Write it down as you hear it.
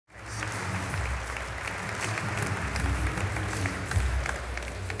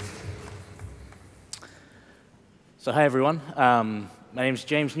So hi, everyone. My name is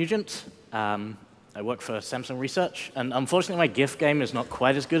James Nugent. I work for Samsung Research. And unfortunately, my GIF game is not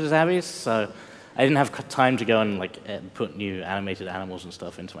quite as good as Abby's, so I didn't have time to go and put new animated animals and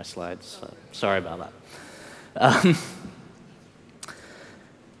stuff into my slides. So sorry about that.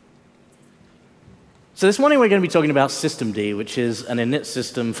 So this morning, we're going to be talking about systemd, which is an init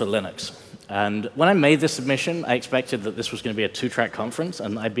system for Linux. And when I made this submission, I expected that this was going to be a two-track conference,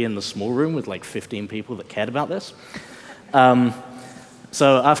 and I'd be in the small room with like 15 people that cared about this. So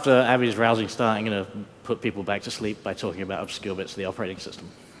after Abby's rousing start, I'm going to put people back to sleep by talking about obscure bits of the operating system.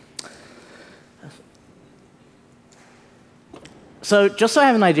 So just so I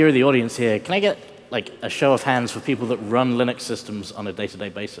have an idea of the audience here, can I get like a show of hands for people that run Linux systems on a day-to-day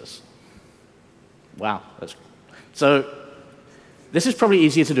basis? Wow. So this is probably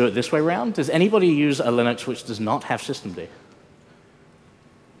easier to do it this way around. Does anybody use a Linux which does not have systemd?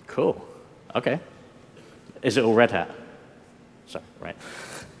 Cool. OK. Is it all Red Hat? Sorry, right.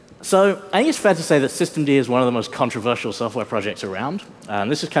 So I think it's fair to say that systemd is one of the most controversial software projects around.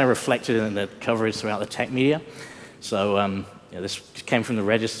 This is kind of reflected in the coverage throughout the tech media. So this came from the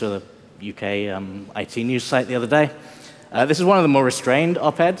Register, the UK IT news site the other day. This is one of the more restrained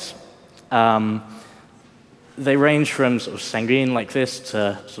op-eds. They range from sort of sanguine like this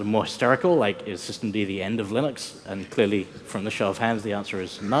to sort of more hysterical, like is systemd the end of Linux? And clearly, from the show of hands, the answer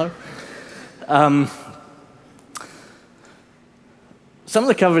is no. Some of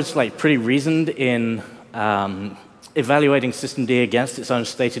the coverage is like pretty reasoned in evaluating systemd against its own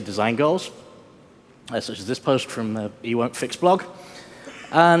stated design goals, such as this post from the eWon't Fix blog.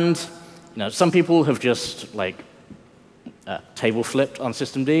 And some people have just like table flipped on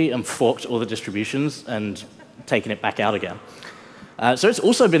systemd and forked all the distributions and taken it back out again. So it's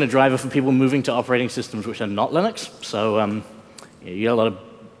also been a driver for people moving to operating systems which are not Linux. So you get a lot of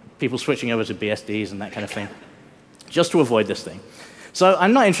people switching over to BSDs and that kind of thing, just to avoid this thing. So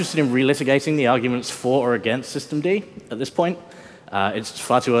I'm not interested in relitigating the arguments for or against systemd at this point. It's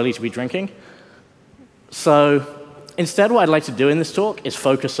far too early to be drinking. So instead, what I'd like to do in this talk is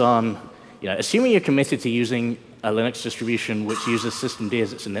focus on, assuming you're committed to using a Linux distribution which uses systemd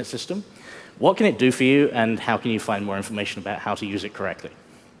as its init system, what can it do for you, and how can you find more information about how to use it correctly?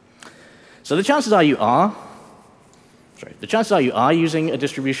 So the chances are you are using a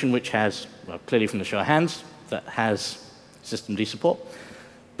distribution which has, well, clearly from the show of hands, that has systemd support.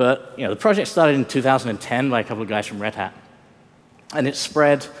 But the project started in 2010 by a couple of guys from Red Hat, and it's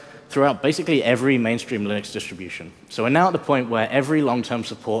spread throughout basically every mainstream Linux distribution. So we're now at the point where every long-term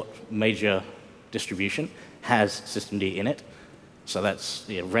support major distribution has systemd in it. So that's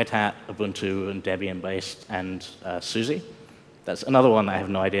Red Hat, Ubuntu, and Debian-based, and SUSE. That's another one I have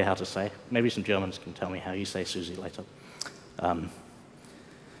no idea how to say. Maybe some Germans can tell me how you say SUSE later.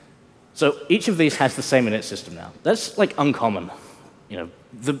 So each of these has the same init system now. That's like uncommon.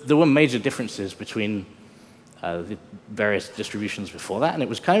 There were major differences between the various distributions before that, and it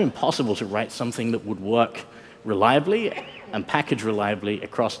was kind of impossible to write something that would work reliably and package reliably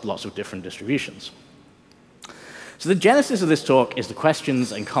across lots of different distributions. So the genesis of this talk is the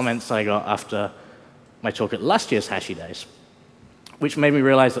questions and comments I got after my talk at last year's Hashi Days, which made me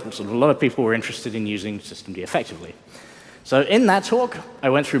realize that sort of a lot of people were interested in using systemd effectively. So in that talk,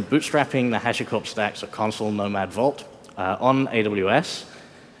 I went through bootstrapping the HashiCorp stacks of Consul, Nomad, Vault on AWS,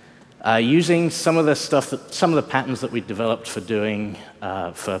 using some of the patterns that we developed for doing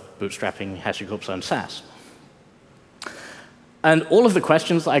for bootstrapping HashiCorp's own SaaS. And all of the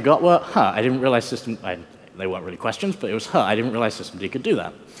questions that I got were, I didn't realize they weren't really questions, but it was, I didn't realize systemd could do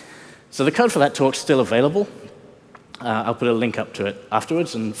that. So the code for that talk's still available. I'll put a link up to it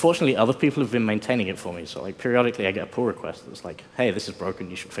afterwards, and fortunately, other people have been maintaining it for me. So like periodically, I get a pull request that's like, hey, this is broken,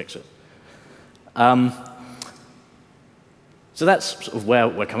 you should fix it. So that's sort of where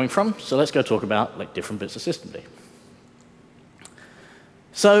we're coming from. So let's go talk about like different bits of systemd.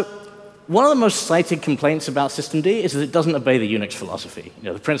 So one of the most cited complaints about systemd is that it doesn't obey the Unix philosophy.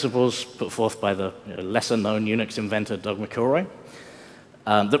 The principles put forth by the lesser-known Unix inventor Doug McIlroy,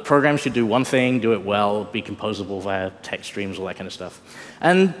 that programs should do one thing, do it well, be composable via text streams, all that kind of stuff.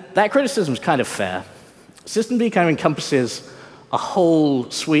 And that criticism is kind of fair. Systemd kind of encompasses a whole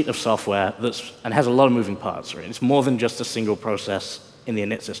suite of software and has a lot of moving parts. Right? It's more than just a single process in the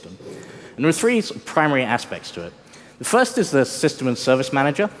init system. And there are three sort of primary aspects to it. The first is the system and service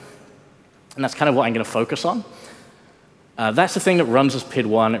manager. And that's kind of what I'm going to focus on. That's the thing that runs as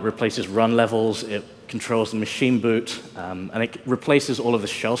PID1. It replaces run levels. It controls the machine boot. And it replaces all of the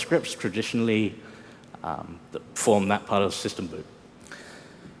shell scripts traditionally that form that part of the system boot.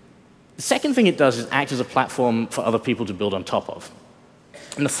 The second thing it does is act as a platform for other people to build on top of.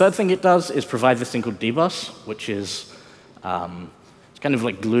 And the third thing it does is provide this thing called dbus, which is it's kind of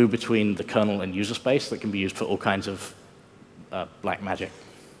like glue between the kernel and user space that can be used for all kinds of black magic.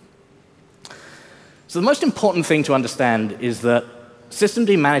 So the most important thing to understand is that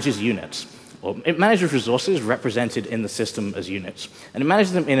systemd manages units, or it manages resources represented in the system as units, and it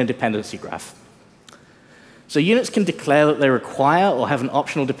manages them in a dependency graph. So units can declare that they require or have an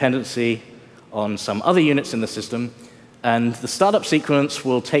optional dependency on some other units in the system, and the startup sequence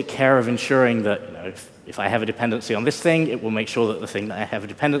will take care of ensuring that, if I have a dependency on this thing, it will make sure that the thing that I have a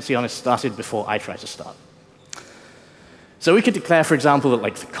dependency on is started before I try to start. So we could declare, for example,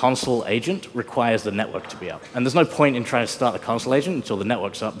 that the Consul agent requires the network to be up. And there's no point in trying to start the Consul agent until the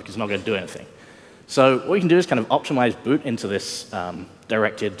network's up, because it's not going to do anything. So what we can do is kind of optimize boot into this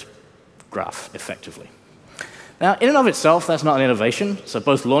directed graph, effectively. Now, in and of itself, that's not an innovation. So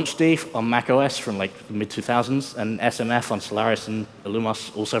both LaunchD on macOS from the mid-2000s and SMF on Solaris and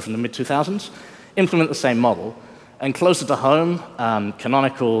Illumos, also from the mid-2000s, implement the same model. And closer to home,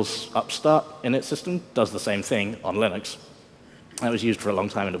 Canonical's Upstart init system does the same thing on Linux. That was used for a long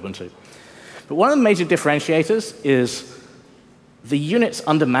time in Ubuntu. But one of the major differentiators is the units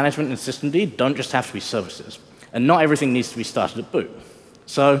under management in systemd don't just have to be services. And not everything needs to be started at boot.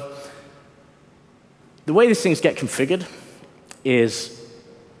 So the way these things get configured is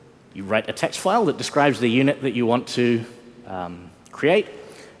you write a text file that describes the unit that you want to create,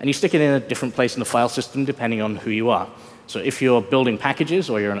 and you stick it in a different place in the file system depending on who you are. So if you're building packages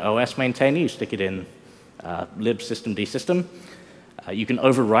or you're an OS maintainer, you stick it in lib systemd system. You can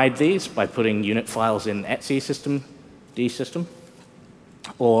override these by putting unit files in etc systemd system.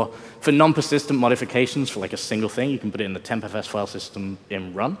 Or for non-persistent modifications for a single thing, you can put it in the tempfs file system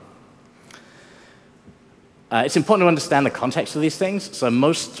in run. It's important to understand the context of these things. So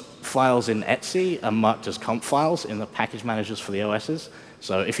most files in etc are marked as comp files in the package managers for the OSs.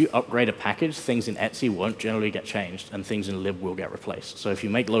 So if you upgrade a package, things in etc won't generally get changed, and things in lib will get replaced. So if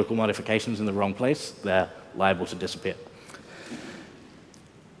you make local modifications in the wrong place, they're liable to disappear.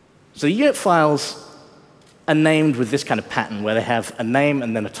 So the unit files are named with this kind of pattern, where they have a name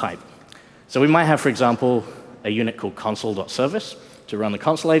and then a type. So we might have, for example, a unit called consul.service to run the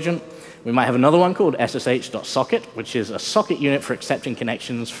Consul agent. We might have another one called ssh.socket, which is a socket unit for accepting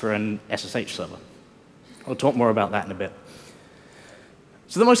connections for an SSH server. I'll talk more about that in a bit.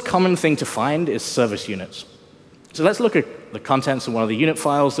 So the most common thing to find is service units. So let's look at the contents of one of the unit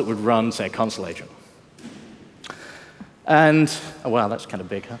files that would run, say, a Consul agent. And, oh, wow, that's kind of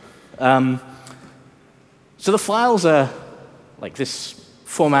big, huh? So the files are like this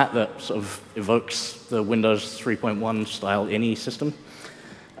format that sort of evokes the Windows 3.1 style INI system,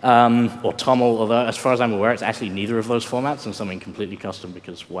 or TOML, although as far as I'm aware, it's actually neither of those formats and something completely custom,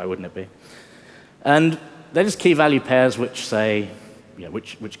 because why wouldn't it be? And they're just key value pairs which say,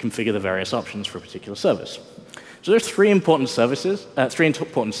 which configure the various options for a particular service. So there's three important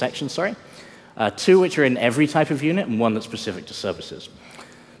sections, two which are in every type of unit and one that's specific to services.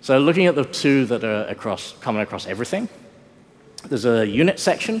 So looking at the two that are common across everything, there's a unit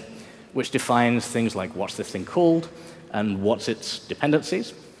section which defines things like what's this thing called and what's its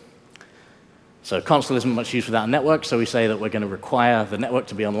dependencies. So Consul isn't much use without a network, so we say that we're going to require the network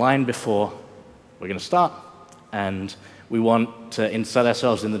to be online before we're going to start, and we want to insert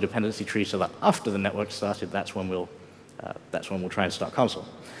ourselves in the dependency tree so that after the network started, that's when we'll try and start Consul.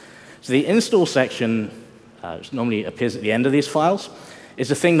 So the install section, which normally appears at the end of these files, is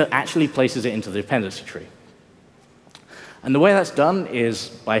the thing that actually places it into the dependency tree. And the way that's done is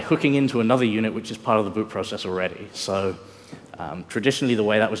by hooking into another unit which is part of the boot process already. So traditionally, the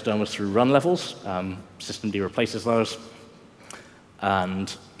way that was done was through run levels. Systemd replaces those.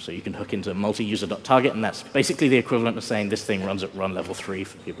 And so you can hook into multi-user.target, and that's basically the equivalent of saying this thing runs at run level 3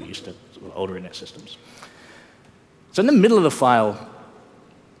 for people used to sort of older init systems. So in the middle of the file,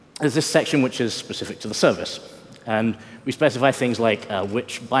 there's this section which is specific to the service. And we specify things like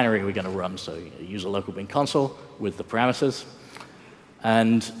which binary we're going to run. So you use a local bin console with the parameters.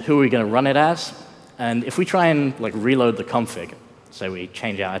 And who are we going to run it as? And if we try and reload the config, say we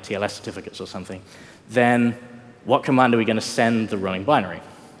change out our TLS certificates or something, then what command are we going to send the running binary?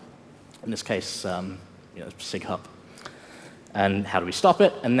 In this case, sig hup. And how do we stop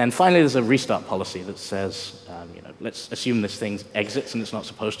it? And then finally, there's a restart policy that says, let's assume this thing exits and it's not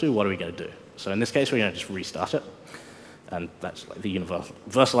supposed to. What are we going to do? So in this case, we're going to just restart it. And that's the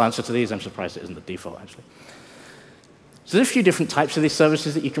universal answer to these. I'm surprised it isn't the default, actually. So there's a few different types of these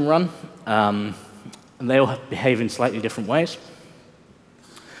services that you can run. And they all behave in slightly different ways.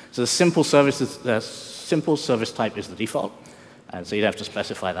 So the simple service type is the default. And so you'd have to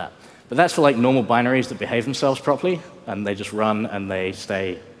specify that. But that's for like normal binaries that behave themselves properly, and they just run and they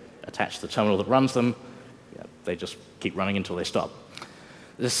stay attached to the terminal that runs them. Yeah, they just keep running until they stop.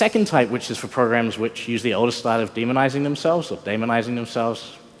 There's a second type, which is for programs which use the older style of demonizing themselves or daemonizing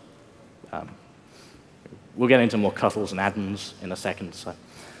themselves. We'll get into more cutles and addons in a second, so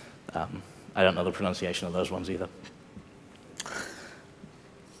I don't know the pronunciation of those ones either.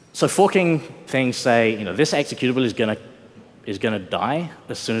 So forking things say, this executable is gonna die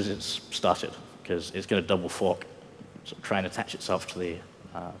as soon as it's started, because it's gonna double fork, so try and attach itself to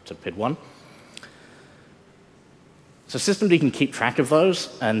to PID1. So systemd can keep track of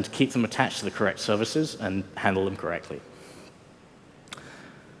those and keep them attached to the correct services and handle them correctly.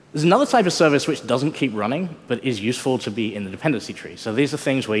 There's another type of service which doesn't keep running, but is useful to be in the dependency tree. So these are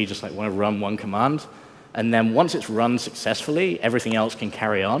things where you just want to run one command, and then once it's run successfully, everything else can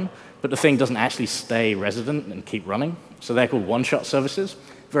carry on, but the thing doesn't actually stay resident and keep running. So they're called one-shot services,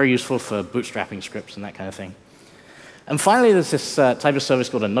 very useful for bootstrapping scripts and that kind of thing. And finally, there's this type of service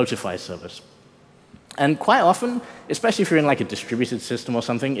called a notify service. And quite often, especially if you're in like a distributed system or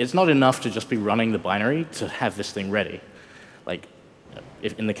something, it's not enough to just be running the binary to have this thing ready. Like,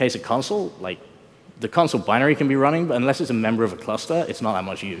 if in the case of Consul, like the Consul binary can be running, but unless it's a member of a cluster, it's not that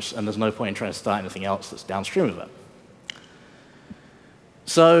much use, and there's no point in trying to start anything else that's downstream of it.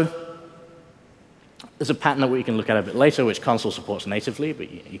 So there's a pattern that we can look at a bit later, which Consul supports natively,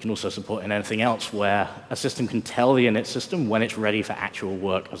 but you can also support in anything else where a system can tell the init system when it's ready for actual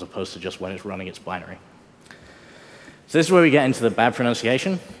work, as opposed to just when it's running its binary. So this is where we get into the bad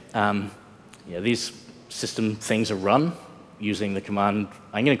pronunciation. These system things are run using the command,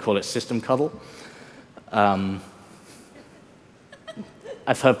 I'm going to call it systemctl.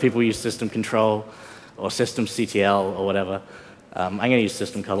 I've heard people use system control or systemctl or whatever. I'm going to use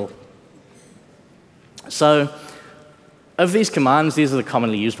systemctl. So of these commands, these are the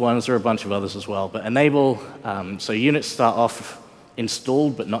commonly used ones. There are a bunch of others as well. But enable, so units start off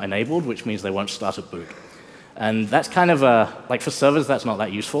installed but not enabled, which means they won't start at boot. And that's kind of like for servers, that's not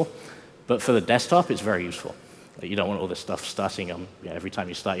that useful. But for the desktop, it's very useful. You don't want all this stuff starting on every time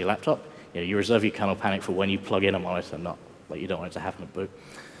you start your laptop. You reserve your kernel panic for when you plug in a monitor, not you don't want it to happen at boot.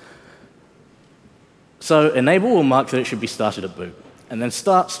 So enable will mark that it should be started at boot. And then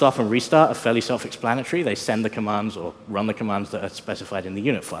start, stop, and restart are fairly self-explanatory. They send the commands or run the commands that are specified in the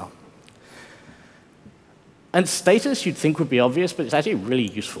unit file. And status you'd think would be obvious, but it's actually really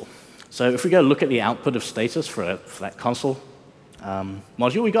useful. So if we go look at the output of status for that Consul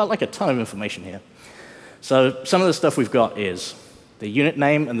module, we got like a ton of information here. So some of the stuff we've got is the unit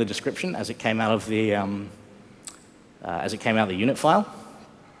name and the description as it came out of the unit file,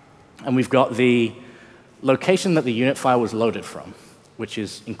 and we've got the location that the unit file was loaded from, which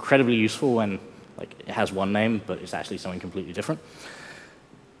is incredibly useful when it has one name, but it's actually something completely different.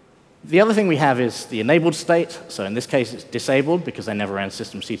 The other thing we have is the enabled state. So in this case, it's disabled because I never ran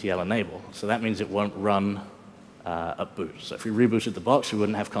systemctl enable. So that means it won't run at boot. So if we rebooted the box, we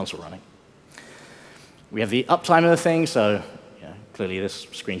wouldn't have Consul running. We have the uptime of the thing, so clearly this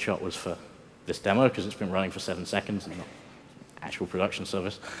screenshot was for this demo because it's been running for 7 seconds and not actual production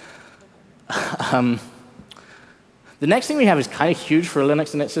service. The next thing we have is kind of huge for a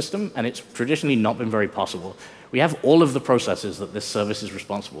Linux init system, and it's traditionally not been very possible. We have all of the processes that this service is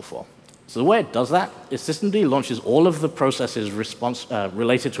responsible for. So the way it does that is systemd launches all of the processes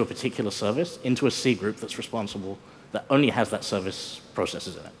related to a particular service into a C group that's responsible, that only has that service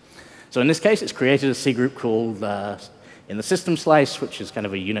processes in it. So in this case, it's created a C group called, in the system slice, which is kind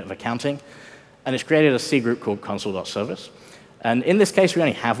of a unit of accounting, and it's created a C group called consul.service. And in this case, we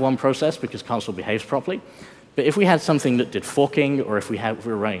only have one process because Consul behaves properly. But if we had something that did forking, or if we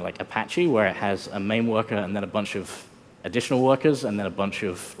were running like Apache, where it has a main worker and then a bunch of additional workers and then a bunch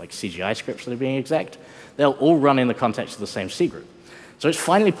of CGI scripts that are being exec'd, they'll all run in the context of the same C group. So it's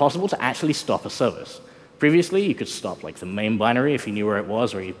finally possible to actually stop a service. Previously, you could stop the main binary if you knew where it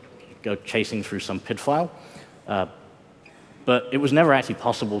was, or you go chasing through some PID file. But it was never actually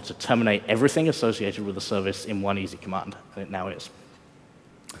possible to terminate everything associated with the service in one easy command, and it now is.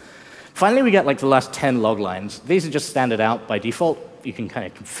 Finally, we get the last 10 log lines. These are just standard out by default. You can kind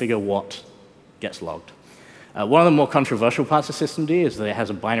of configure what gets logged. One of the more controversial parts of systemd is that it has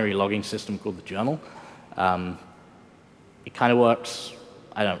a binary logging system called the journal. It kind of works.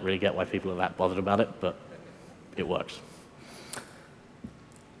 I don't really get why people are that bothered about it, but it works.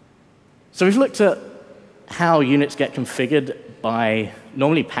 So we've looked at how units get configured by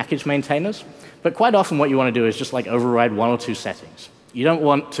normally package maintainers, but quite often what you want to do is just override one or two settings. You don't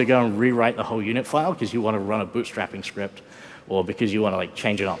want to go and rewrite the whole unit file because you want to run a bootstrapping script or because you want to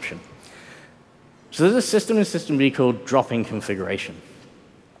change an option. So there's a system in systemd called drop-in configuration.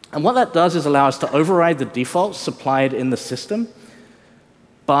 And what that does is allow us to override the defaults supplied in the system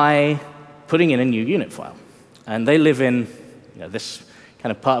by putting in a new unit file. And they live in this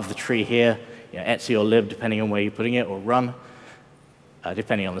kind of part of the tree here, etc or lib, depending on where you're putting it, or run,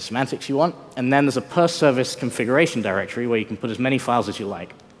 depending on the semantics you want. And then there's a per-service configuration directory where you can put as many files as you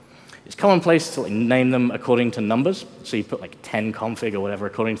like. It's commonplace to name them according to numbers. So you put like 10 config or whatever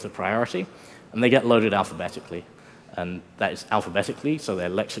according to the priority, and they get loaded alphabetically. And that is alphabetically, so they're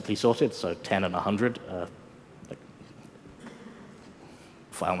lexically sorted, so 10 and 100 like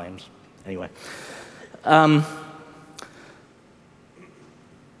file names. Anyway.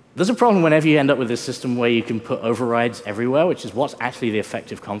 There's a problem whenever you end up with this system where you can put overrides everywhere, which is what's actually the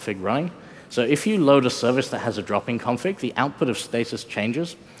effective config running. So if you load a service that has a drop-in config, the output of status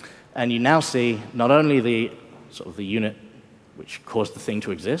changes, and you now see not only the unit which caused the thing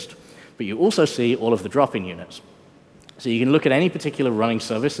to exist, but you also see all of the drop-in units. So you can look at any particular running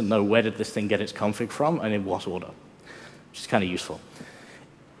service and know where did this thing get its config from and in what order, which is kind of useful.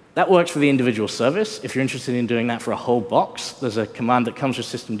 That works for the individual service. If you're interested in doing that for a whole box, there's a command that comes with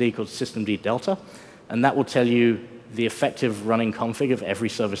systemd called systemd delta, and that will tell you the effective running config of every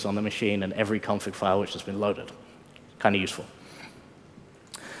service on the machine and every config file which has been loaded. Kind of useful.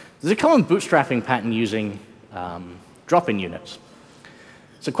 There's a common bootstrapping pattern using drop-in units.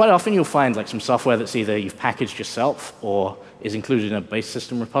 So quite often you'll find some software that's either you've packaged yourself or is included in a base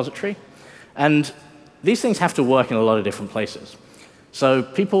system repository. And these things have to work in a lot of different places. So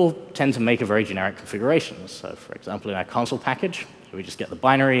people tend to make a very generic configuration. So for example, in our Consul package, we just get the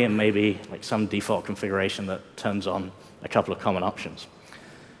binary and maybe some default configuration that turns on a couple of common options.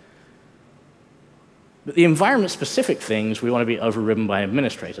 But the environment-specific things, we want to be overridden by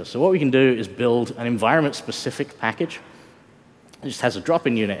administrators. So what we can do is build an environment-specific package. It just has a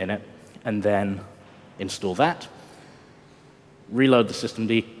drop-in unit in it, and then install that, reload the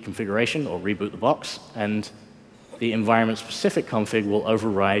systemd configuration, or reboot the box, and the environment-specific config will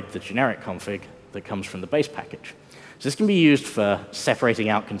override the generic config that comes from the base package. So this can be used for separating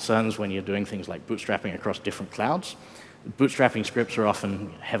out concerns when you're doing things like bootstrapping across different clouds. Bootstrapping scripts are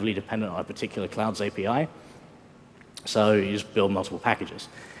often heavily dependent on a particular cloud's API, so you just build multiple packages.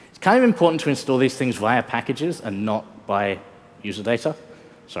 It's kind of important to install these things via packages and not by user data,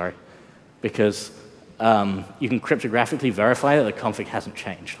 because you can cryptographically verify that the config hasn't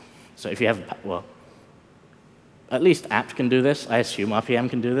changed. So if you have, well, at least apt can do this. I assume RPM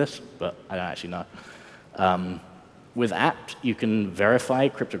can do this, but I don't actually know. With apt, you can verify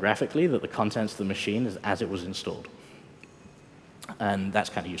cryptographically that the contents of the machine is as it was installed. And that's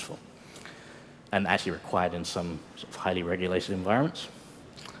kind of useful, and actually required in some highly regulated environments.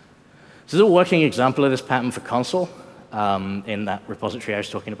 So this is a working example of this pattern for Consul in that repository I was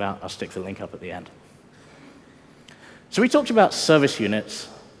talking about. I'll stick the link up at the end. So we talked about service units,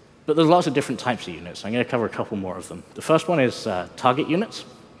 but there's lots of different types of units. I'm going to cover a couple more of them. The first one is target units.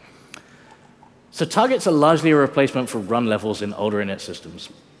 So targets are largely a replacement for run levels in older init systems.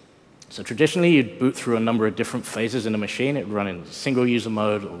 So traditionally, you'd boot through a number of different phases in a machine. It would run in single user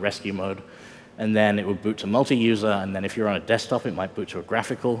mode or rescue mode, and then it would boot to multi-user, and then if you're on a desktop, it might boot to a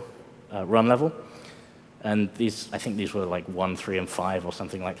graphical run level. And these, I think these were like 1, 3, and 5 or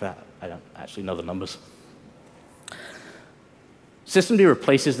something like that. I don't actually know the numbers. Systemd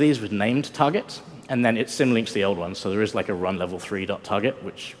replaces these with named targets, and then it symlinks the old ones. So there is like a run level 3.target,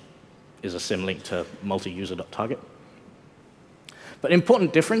 which is a symlink to multi-user.target. But an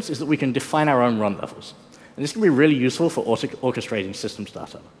important difference is that we can define our own run levels. And this can be really useful for orchestrating system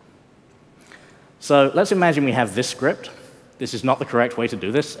startup. So let's imagine we have this script. This is not the correct way to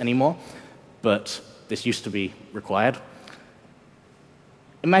do this anymore, but this used to be required.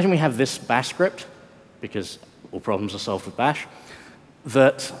 Imagine we have this bash script, because all problems are solved with bash,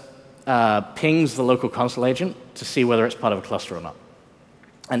 that pings the local Consul agent to see whether it's part of a cluster or not.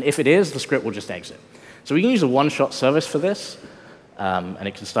 And if it is, the script will just exit. So we can use a one-shot service for this, and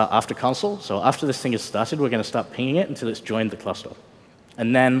it can start after Consul. So after this thing is started, we're going to start pinging it until it's joined the cluster.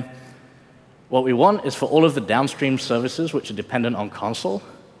 And then what we want is for all of the downstream services which are dependent on Consul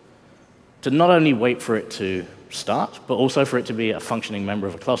to not only wait for it to start, but also for it to be a functioning member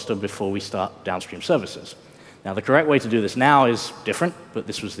of a cluster before we start downstream services. Now, the correct way to do this now is different, but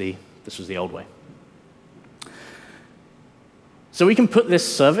this was the old way. So we can put this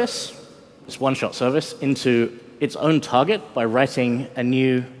service, this one-shot service, into its own target by writing a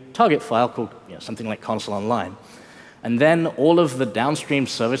new target file called something like Consul Online. And then all of the downstream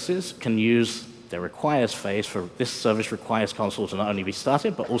services can use their requires phase for this service requires Consul to not only be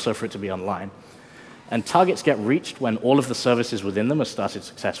started, but also for it to be online. And targets get reached when all of the services within them are started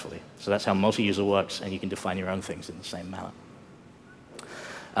successfully. So that's how multi-user works, and you can define your own things in the same manner.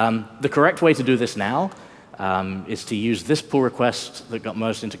 The correct way to do this now is to use this pull request that got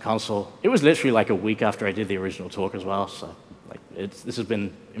merged into Consul. It was literally like a week after I did the original talk as well, so this has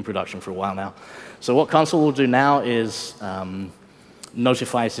been in production for a while now. So what Consul will do now is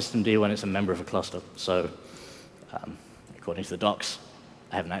notify systemd when it's a member of a cluster. So according to the docs,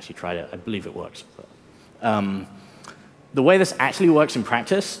 I haven't actually tried it. I believe it works. But, the way this actually works in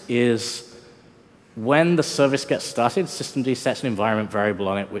practice is when the service gets started, systemd sets an environment variable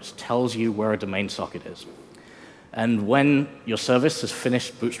on it which tells you where a domain socket is. And when your service has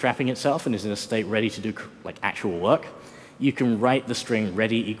finished bootstrapping itself and is in a state ready to do like actual work, you can write the string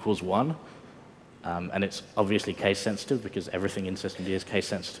ready equals 1. And it's obviously case sensitive because everything in systemd is case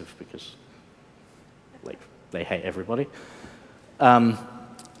sensitive because like they hate everybody.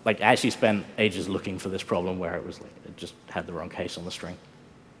 Like I actually spent ages looking for this problem where it was like it just had the wrong case on the string.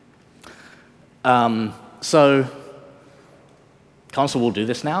 So Consul will do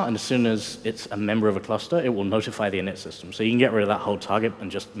this now, and as soon as it's a member of a cluster, it will notify the init system. So you can get rid of that whole target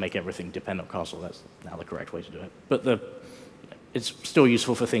and just make everything depend on Consul. That's now the correct way to do it. But it's still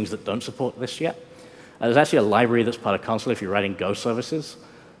useful for things that don't support this yet. There's actually a library that's part of Consul if you're writing Go services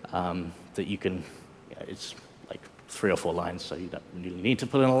that you can, it's like 3 or 4 lines, so you don't really need to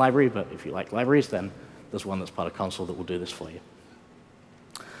put in a library, but if you like libraries, then there's one that's part of Consul that will do this for you.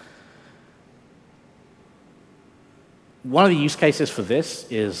 One of the use cases for this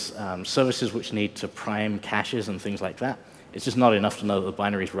is services which need to prime caches and things like that. It's just not enough to know that the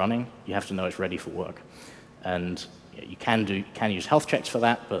binary is running. You have to know it's ready for work. And you can use health checks for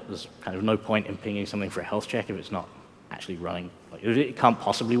that, but there's kind of no point in pinging something for a health check if it's not actually running. Like, if it can't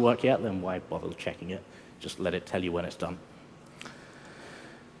possibly work yet, then why bother checking it? Just let it tell you when it's done.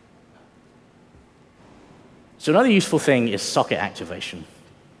 So another useful thing is socket activation.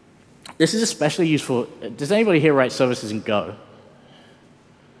 This is especially useful. Does anybody here write services in Go?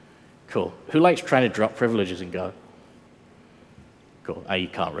 Cool. Who likes trying to drop privileges in Go? Cool. You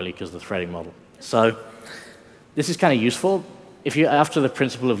can't really because of the threading model. So this is kind of useful if you're after the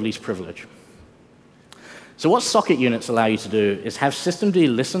principle of least privilege. So what socket units allow you to do is have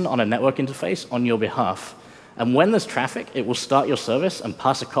systemd listen on a network interface on your behalf. And when there's traffic, it will start your service and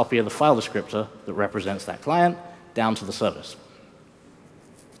pass a copy of the file descriptor that represents that client down to the service.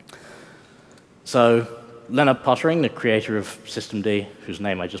 So Leonard Pottering, the creator of systemd, whose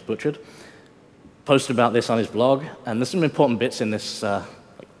name I just butchered, posted about this on his blog. And there's some important bits in this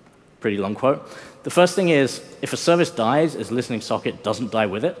pretty long quote. The first thing is, if a service dies, its listening socket doesn't die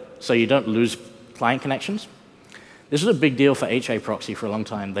with it, so you don't lose client connections. This was a big deal for HA proxy for a long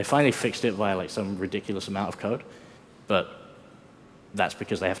time. They finally fixed it via like some ridiculous amount of code, but that's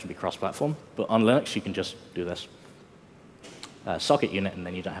because they have to be cross-platform. But on Linux, you can just do this. Socket unit, and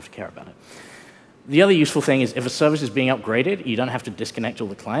then you don't have to care about it. The other useful thing is if a service is being upgraded, you don't have to disconnect all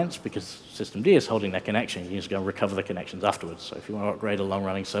the clients because systemd is holding their connection. You can just go and recover the connections afterwards. So if you want to upgrade a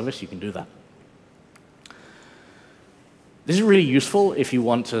long-running service, you can do that. This is really useful if you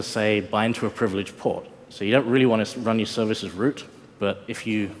want to, say, bind to a privileged port. So you don't really want to run your service as root, but if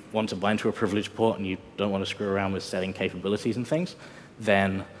you want to bind to a privileged port and you don't want to screw around with setting capabilities and things,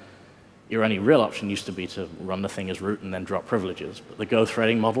 then your only real option used to be to run the thing as root and then drop privileges. But the Go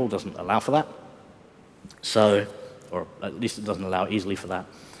threading model doesn't allow for that. So, or at least it doesn't allow easily for that.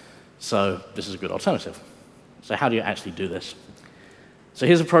 So this is a good alternative. So how do you actually do this? So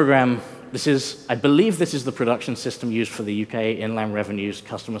here's a program. This is, I believe this is the production system used for the UK Inland Revenue's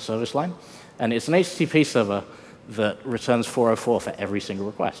customer service line. And it's an HTTP server that returns 404 for every single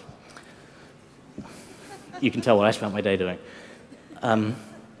request. You can tell what I spent my day doing.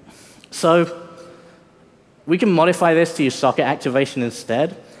 So we can modify this to use socket activation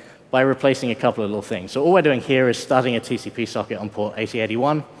instead by replacing a couple of little things. So all we're doing here is starting a TCP socket on port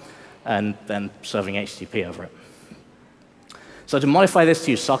 8081 and then serving HTTP over it. So to modify this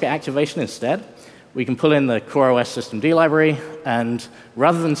to use socket activation instead, we can pull in the CoreOS systemd library, and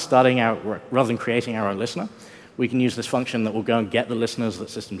rather than creating our own listener, we can use this function that will go and get the listeners that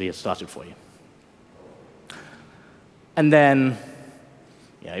systemd has started for you. And then,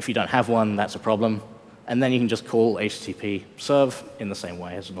 if you don't have one, that's a problem. And then you can just call HTTP serve in the same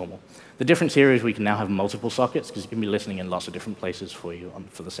way as normal. The difference here is we can now have multiple sockets because you can be listening in lots of different places for you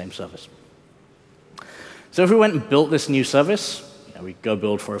for the same service. So if we went and built this new service, we go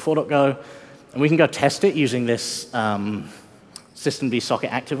build 404.go, and we can go test it using this systemd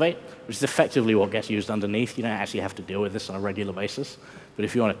socket activate, which is effectively what gets used underneath. You don't actually have to deal with this on a regular basis. But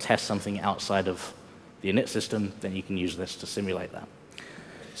if you want to test something outside of the init system, then you can use this to simulate that.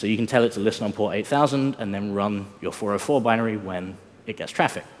 So you can tell it to listen on port 8000 and then run your 404 binary when it gets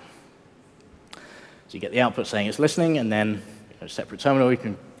traffic. So you get the output saying it's listening, and then a separate terminal, you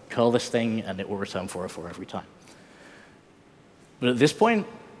can curl this thing, and it will return 404 every time. But at this point,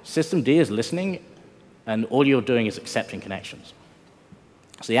 systemd is listening, and all you're doing is accepting connections.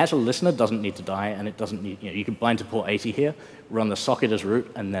 So the actual listener doesn't need to die, and it doesn't need, you can bind to port 80 here, run the socket as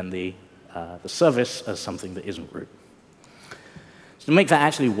root, and then the service as something that isn't root. So to make that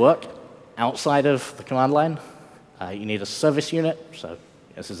actually work outside of the command line, you need a service unit. So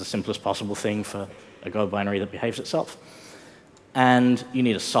this is the simplest possible thing for a Go binary that behaves itself. And you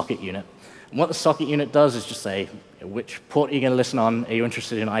need a socket unit. And what the socket unit does is just say, which port are you going to listen on? Are you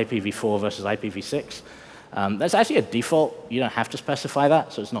interested in IPv4 versus IPv6? That's actually a default. You don't have to specify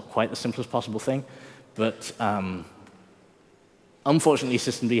that, so it's not quite the simplest possible thing. But unfortunately,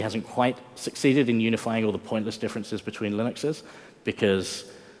 systemd hasn't quite succeeded in unifying all the pointless differences between Linuxes, because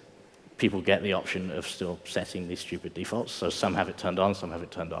people get the option of still setting these stupid defaults. So some have it turned on, some have it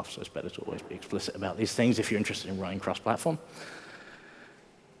turned off. So it's better to always be explicit about these things if you're interested in running cross-platform.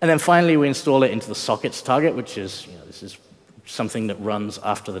 And then finally, we install it into the sockets target, which is, this is something that runs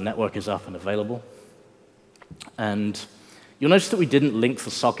after the network is up and available. And you'll notice that we didn't link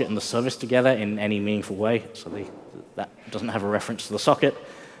the socket and the service together in any meaningful way. So that doesn't have a reference to the socket,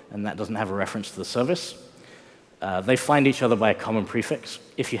 and that doesn't have a reference to the service. They find each other by a common prefix.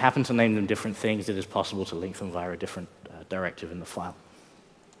 If you happen to name them different things, it is possible to link them via a different directive in the file.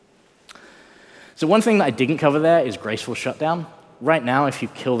 So one thing that I didn't cover there is graceful shutdown. Right now, if you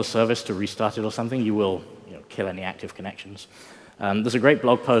kill the service to restart it or something, you will kill any active connections. There's a great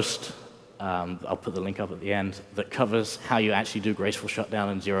blog post, I'll put the link up at the end, that covers how you actually do graceful shutdown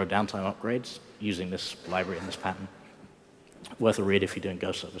and zero downtime upgrades using this library and this pattern. Worth a read if you're doing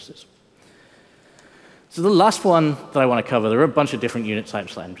Go services. So the last one that I want to cover, there are a bunch of different unit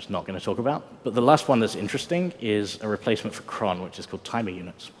types that I'm just not going to talk about, but the last one that's interesting is a replacement for cron, which is called timer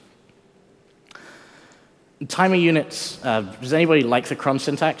units. Timer units, does anybody like the cron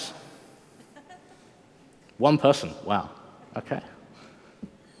syntax? One person, wow, okay.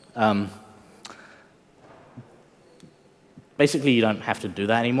 Basically, you don't have to do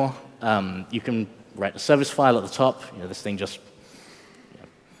that anymore. You can write a service file at the top. This thing just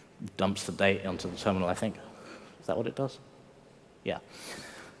dumps the date onto the terminal, I think. Is that what it does? Yeah.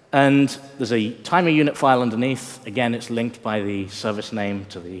 And there's a timer unit file underneath. Again, it's linked by the service name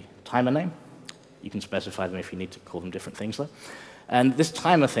to the timer name. You can specify them if you need to call them different things, though. And this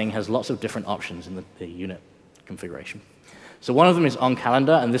timer thing has lots of different options in the unit configuration. So one of them is on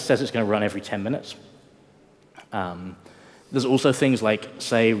calendar, and this says it's going to run every 10 minutes. There's also things like,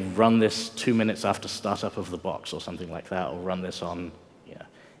 say, run this 2 minutes after startup of the box or something like that, or run this on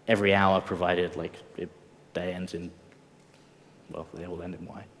every hour provided if day ends in, well, they all end in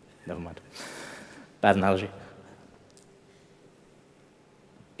Y. Never mind. Bad analogy.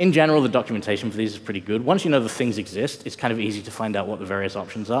 In general, the documentation for these is pretty good. Once you know the things exist, it's kind of easy to find out what the various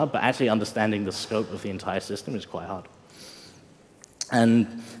options are, but actually understanding the scope of the entire system is quite hard.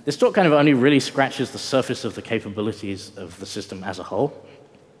 And this talk kind of only really scratches the surface of the capabilities of the system as a whole.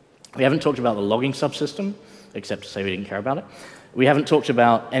 We haven't talked about the logging subsystem, except to say we didn't care about it. We haven't talked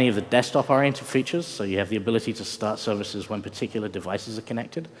about any of the desktop-oriented features, so you have the ability to start services when particular devices are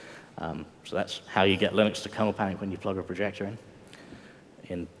connected. So that's how you get Linux to kernel panic when you plug a projector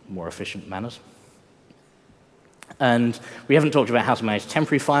in more efficient manners. And we haven't talked about how to manage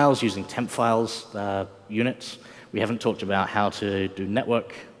temporary files using temp files units. We haven't talked about how to do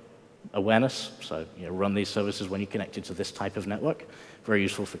network awareness, so run these services when you're connected to this type of network. Very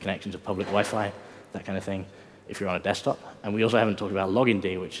useful for connecting to public Wi-Fi, that kind of thing, if you're on a desktop. And we also haven't talked about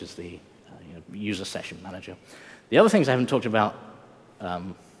login-D, which is the user session manager. The other things I haven't talked about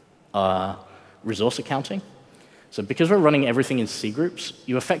are resource accounting. So because we're running everything in cgroups,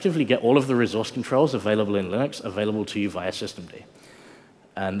 you effectively get all of the resource controls available in Linux available to you via systemd.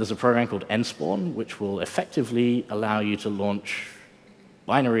 And there's a program called nspawn, which will effectively allow you to launch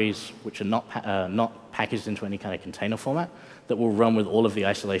binaries which are not packaged into any kind of container format that will run with all of the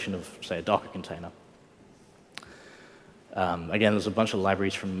isolation of, say, a Docker container. Again, there's a bunch of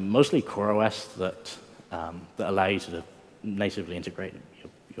libraries from mostly CoreOS that allow you to natively integrate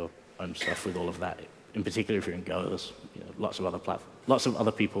your own stuff with all of that. In particular, if you're in Go, there's lots of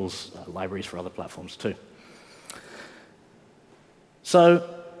other people's libraries for other platforms too. So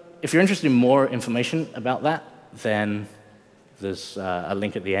if you're interested in more information about that, then there's a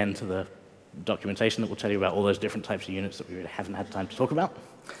link at the end to the documentation that will tell you about all those different types of units that we really haven't had time to talk about.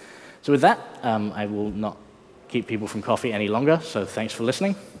 So with that, I will not keep people from coffee any longer, so thanks for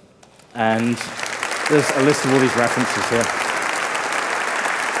listening. And there's a list of all these references here.